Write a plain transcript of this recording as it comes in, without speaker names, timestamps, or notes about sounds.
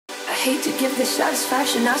hate to give the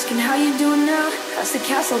satisfaction asking how you doing now. That's the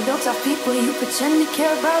castle built off people you pretend to care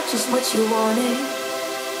about just what you wanted.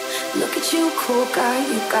 Look at you, cool guy,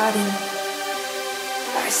 you got it.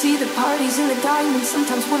 I see the parties and the diamonds.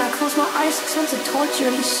 Sometimes when I close my eyes, 6 months of torture,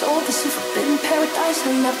 and you sold this forbidden paradise.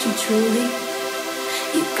 I loved you truly.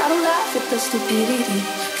 You gotta laugh at the stupidity,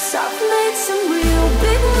 'cause I've made some real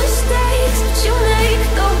big mistakes, but you make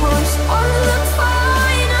the worst one look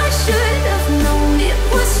fine. I should have known it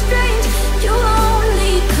was strange. You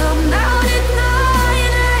only come out at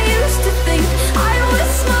night. I used to think I was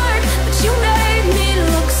smart, but you made me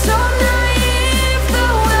look so naive. The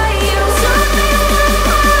way you took me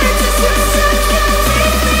apart, just you said can't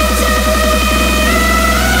take me down.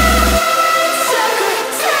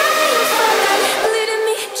 Secretary, fucker, leading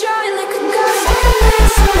me dry like a ghost. I made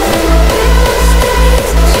some real big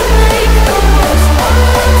mistakes, but you make the worst one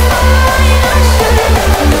look fine. I should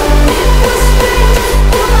have known it was strange.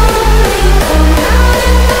 You only come out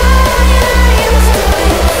at night. I used to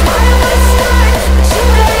think I was smart, but you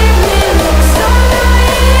made me look so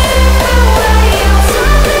naive. The way you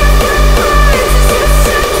took me apart, just you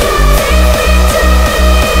said can't take me down.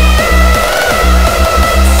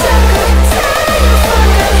 Secretary,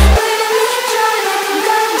 fucker, leading me dry like a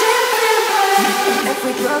goddamn vampire.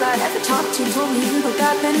 Every girl I ever talked to told me you were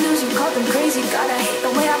bad news. You called them crazy. God, I hate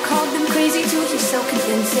the way I called them crazy too. You're so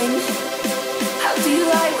convincing. How do you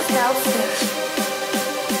lie without fear?